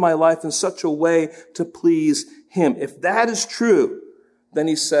live my life in such a way to please him. If that is true, then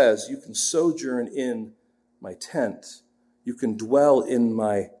he says, you can sojourn in my tent. You can dwell in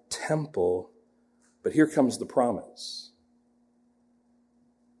my temple. But here comes the promise.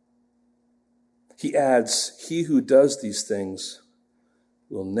 He adds, he who does these things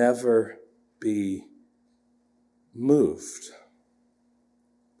will never be moved.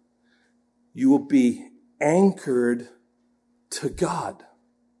 You will be anchored to God.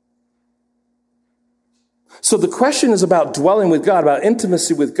 So the question is about dwelling with God, about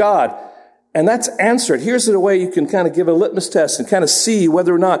intimacy with God. And that's answered. Here's the way you can kind of give a litmus test and kind of see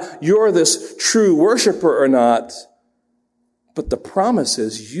whether or not you're this true worshiper or not. But the promise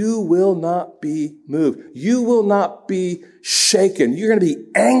is you will not be moved. You will not be shaken. You're going to be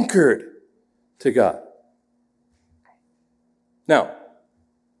anchored to God. Now,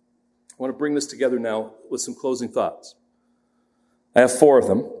 I want to bring this together now with some closing thoughts. I have 4 of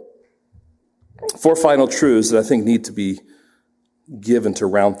them. 4 final truths that I think need to be given to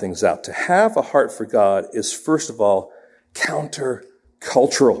round things out. To have a heart for God is, first of all,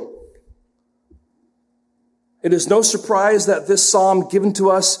 counter-cultural. It is no surprise that this psalm given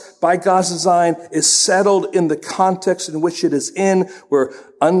to us by God's design is settled in the context in which it is in, where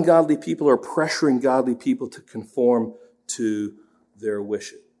ungodly people are pressuring godly people to conform to their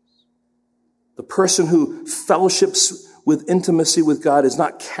wishes. The person who fellowships with intimacy with God is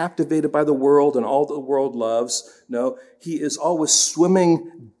not captivated by the world and all the world loves. No, he is always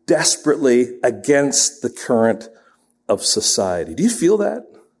swimming desperately against the current of society. Do you feel that?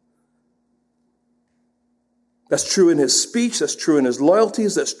 That's true in his speech. That's true in his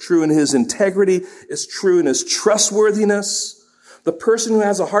loyalties. That's true in his integrity. It's true in his trustworthiness. The person who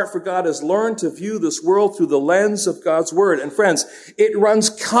has a heart for God has learned to view this world through the lens of God's word. And friends, it runs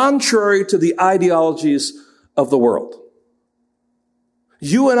contrary to the ideologies of the world.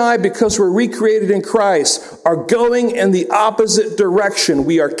 You and I, because we're recreated in Christ, are going in the opposite direction.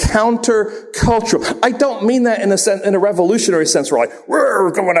 We are counter-cultural. I don't mean that in a revolutionary sense.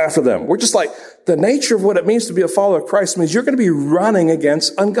 We're going after them. We're just like, the nature of what it means to be a follower of Christ means you're going to be running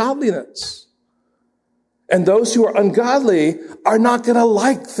against ungodliness. And those who are ungodly are not going to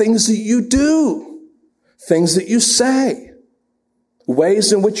like things that you do, things that you say,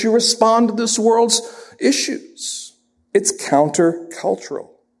 ways in which you respond to this world's issues. It's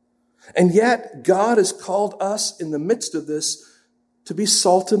counter-cultural. And yet, God has called us in the midst of this to be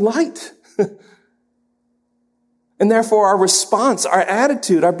salt and light. And therefore, our response, our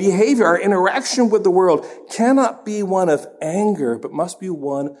attitude, our behavior, our interaction with the world cannot be one of anger, but must be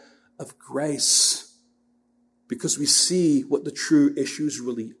one of grace. Because we see what the true issues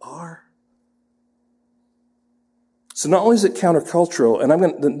really are. So not only is it countercultural,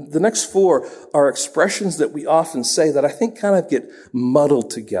 and the next 4 are expressions that we often say that I think kind of get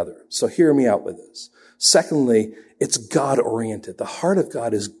muddled together. So hear me out with this. Secondly, it's God-oriented. The heart of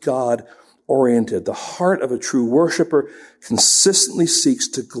God is God-oriented. The heart of a true worshiper consistently seeks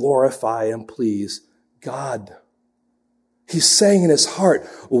to glorify and please God. He's saying in his heart,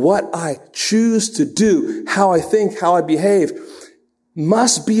 what I choose to do, how I think, how I behave,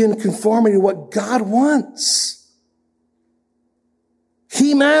 must be in conformity to what God wants.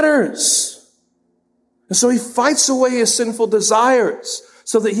 He matters. And so he fights away his sinful desires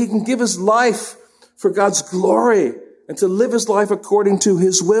so that he can give his life for God's glory and to live his life according to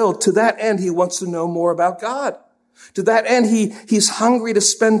his will. To that end, he wants to know more about God. To that end, he's hungry to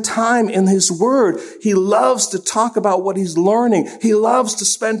spend time in his word. He loves to talk about what he's learning. He loves to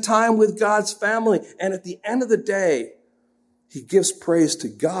spend time with God's family. And at the end of the day, he gives praise to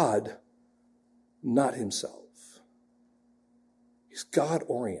God, not himself. He's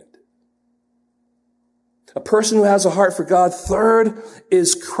God-oriented. A person who has a heart for God, third,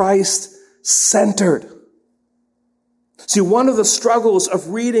 is Christ-centered. See, one of the struggles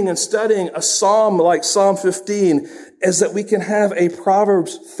of reading and studying a psalm like Psalm 15 is that we can have a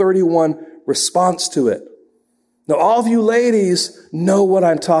Proverbs 31 response to it. Now, all of you ladies know what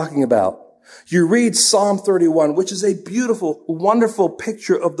I'm talking about. You read Psalm 31, which is a beautiful, wonderful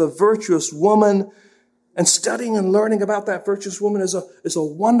picture of the virtuous woman. And studying and learning about that virtuous woman is a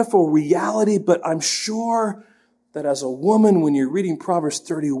wonderful reality, but I'm sure that as a woman, when you're reading Proverbs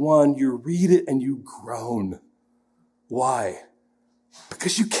 31, you read it and you groan. Why?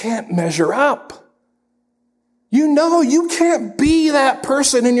 Because you can't measure up. You know you can't be that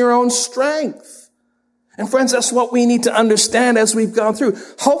person in your own strength. And friends, that's what we need to understand as we've gone through.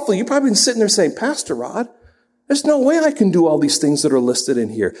 Hopefully, you've probably been sitting there saying, Pastor Rod, there's no way I can do all these things that are listed in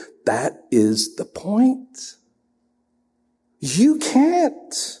here. That is the point. You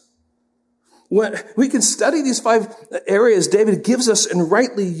can't. When we can study these 5 areas David gives us and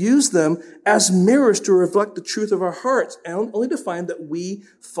rightly use them as mirrors to reflect the truth of our hearts, and only to find that we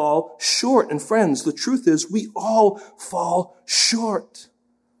fall short. And friends, the truth is we all fall short.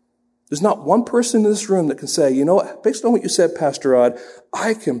 There's not one person in this room that can say, you know what, based on what you said, Pastor Rod,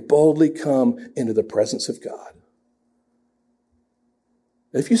 I can boldly come into the presence of God.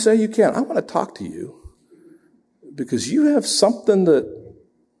 If you say you can't, I want to talk to you because you have something that,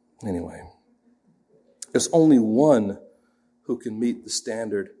 anyway, there's only one who can meet the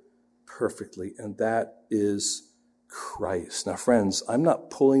standard perfectly, and that is Christ. Now, friends, I'm not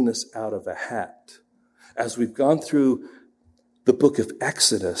pulling this out of a hat. As we've gone through the book of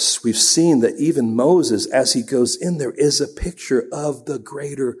Exodus, we've seen that even Moses, as he goes in, there is a picture of the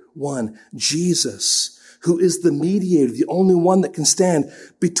greater one, Jesus, who is the mediator, the only one that can stand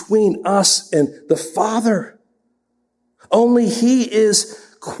between us and the Father. Only he is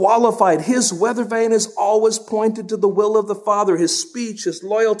qualified. His weather vane is always pointed to the will of the Father. His speech, his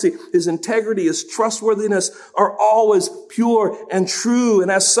loyalty, his integrity, his trustworthiness are always pure and true.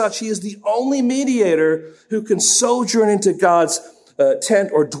 And as such, he is the only mediator who can sojourn into God's tent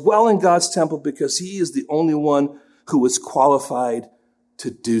or dwell in God's temple because he is the only one who is qualified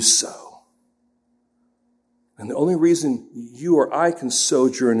to do so. And the only reason you or I can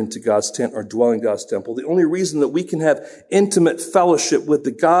sojourn into God's tent or dwell in God's temple, the only reason that we can have intimate fellowship with the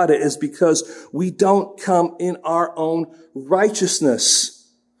Godhead is because we don't come in our own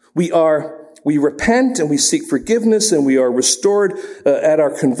righteousness. We repent and we seek forgiveness and we are restored at our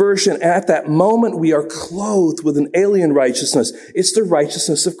conversion. At that moment, we are clothed with an alien righteousness. It's the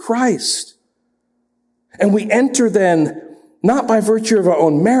righteousness of Christ. And we enter then not by virtue of our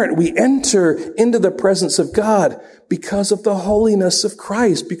own merit. We enter into the presence of God because of the holiness of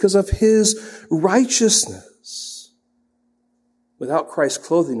Christ, because of his righteousness. Without Christ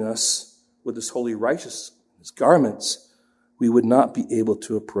clothing us with his holy righteousness garments, we would not be able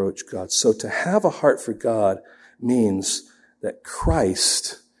to approach God. So to have a heart for God means that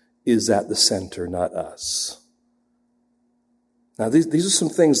Christ is at the center, not us. Now, these are some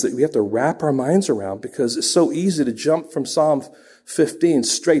things that we have to wrap our minds around because it's so easy to jump from Psalm 15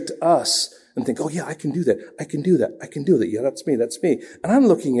 straight to us and think, oh, yeah, I can do that. I can do that. I can do that. Yeah, that's me. That's me. And I'm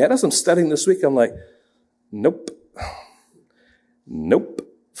looking at, as I'm studying this week, I'm like, nope. Nope.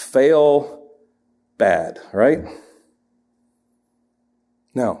 Fail bad, right?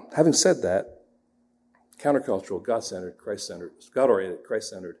 Now, having said that, countercultural, God-centered, Christ-centered, God-oriented,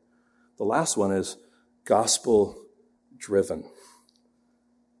 Christ-centered. The last one is gospel-driven.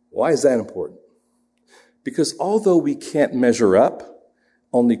 Why is that important? Because although we can't measure up,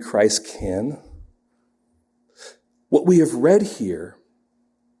 only Christ can. What we have read here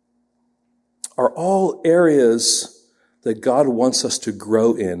are all areas that God wants us to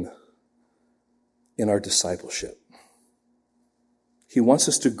grow in our discipleship. He wants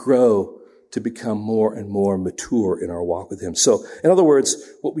us to grow to become more and more mature in our walk with him. So, in other words,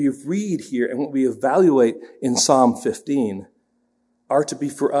 what we read here and what we evaluate in Psalm 15 are to be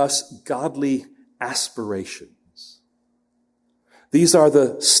for us godly aspirations. These are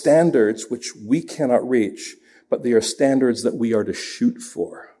the standards which we cannot reach, but they are standards that we are to shoot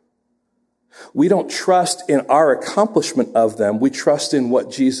for. We don't trust in our accomplishment of them. We trust in what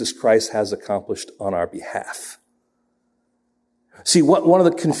Jesus Christ has accomplished on our behalf. See, one of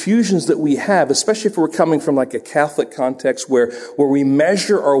the confusions that we have, especially if we're coming from like a Catholic context where we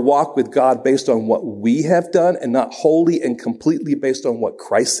measure our walk with God based on what we have done and not wholly and completely based on what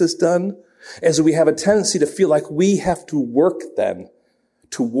Christ has done, is we have a tendency to feel like we have to work then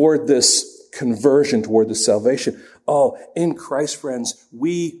toward this conversion, toward this salvation. Oh, in Christ, friends,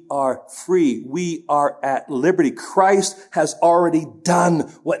 we are free. We are at liberty. Christ has already done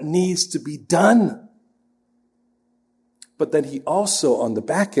what needs to be done. But then he also, on the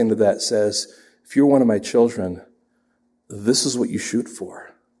back end of that, says, if you're one of my children, this is what you shoot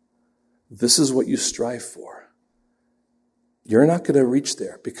for. This is what you strive for. You're not going to reach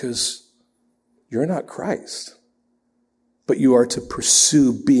there because you're not Christ. But you are to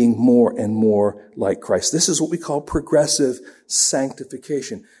pursue being more and more like Christ. This is what we call progressive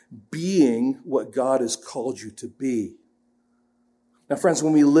sanctification. Being what God has called you to be. Now, friends,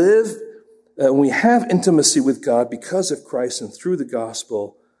 when we have intimacy with God because of Christ and through the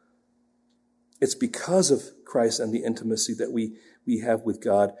gospel, it's because of Christ and the intimacy that we have with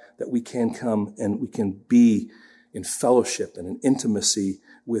God that we can come and we can be in fellowship and in intimacy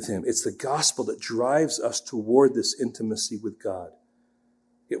with him. It's the gospel that drives us toward this intimacy with God.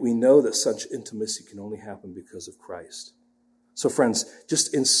 Yet we know that such intimacy can only happen because of Christ. So friends,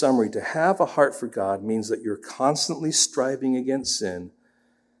 just in summary, to have a heart for God means that you're constantly striving against sin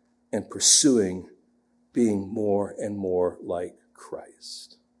and pursuing being more and more like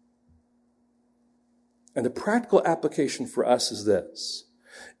Christ. And the practical application for us is this.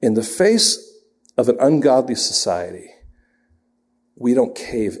 In the face of an ungodly society, we don't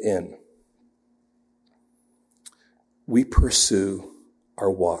cave in. We pursue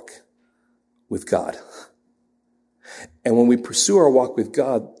our walk with God. And when we pursue our walk with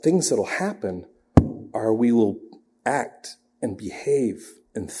God, things that'll happen are we will act and behave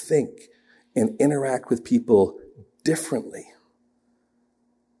and think and interact with people differently.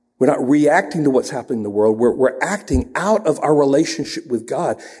 We're not reacting to what's happening in the world. We're acting out of our relationship with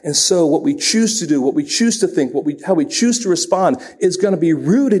God. And so what we choose to do, what we choose to think, how we choose to respond is going to be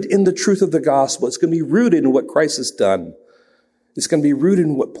rooted in the truth of the gospel. It's going to be rooted in what Christ has done. It's going to be rooted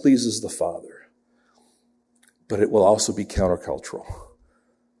in what pleases the Father. But it will also be countercultural.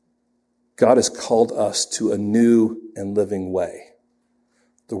 God has called us to a new and living way.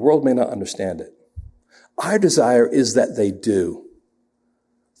 The world may not understand it. Our desire is that they do.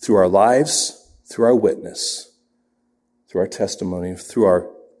 Through our lives, through our witness, through our testimony, through our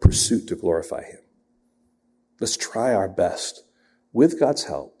pursuit to glorify Him. Let's try our best, with God's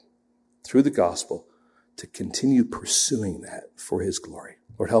help, through the gospel, to continue pursuing that for His glory.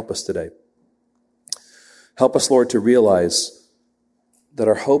 Lord, help us today. Help us, Lord, to realize that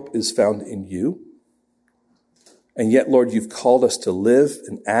our hope is found in You. And yet, Lord, You've called us to live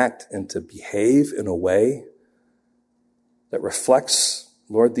and act and to behave in a way that reflects,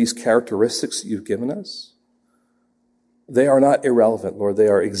 Lord, these characteristics that You've given us. They are not irrelevant, Lord. They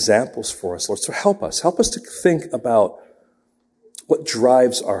are examples for us, Lord. So help us. Help us to think about what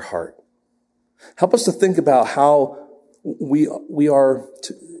drives our heart. Help us to think about how we are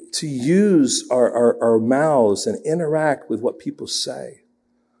to use our mouths and interact with what people say.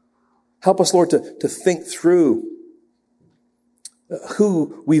 Help us, Lord, to think through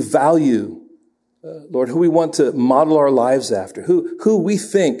who we value, Lord, who we want to model our lives after, who we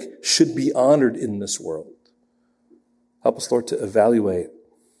think should be honored in this world. Help us, Lord, to evaluate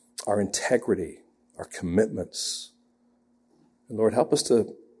our integrity, our commitments. And Lord, help us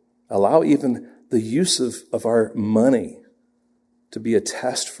to allow even the use of our money to be a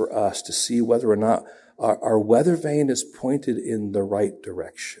test for us to see whether or not our weather vane is pointed in the right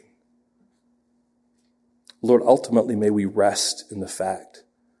direction. Lord, ultimately, may we rest in the fact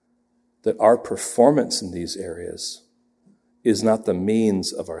that our performance in these areas is not the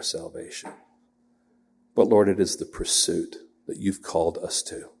means of our salvation. But Lord, it is the pursuit that You've called us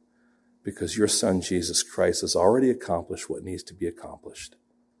to, because Your Son, Jesus Christ, has already accomplished what needs to be accomplished.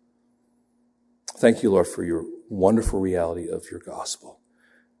 Thank You, Lord, for Your wonderful reality of Your gospel.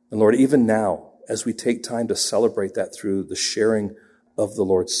 And Lord, even now, as we take time to celebrate that through the sharing of the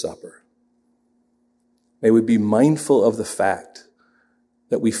Lord's Supper, may we be mindful of the fact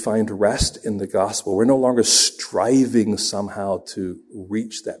that we find rest in the gospel. We're no longer striving somehow to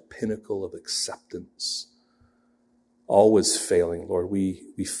reach that pinnacle of acceptance, always failing, Lord.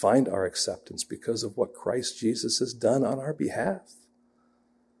 We find our acceptance because of what Christ Jesus has done on our behalf,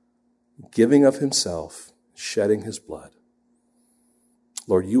 giving of Himself, shedding His blood.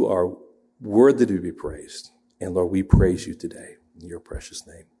 Lord, You are worthy to be praised. And Lord, we praise You today in Your precious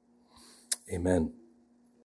name. Amen.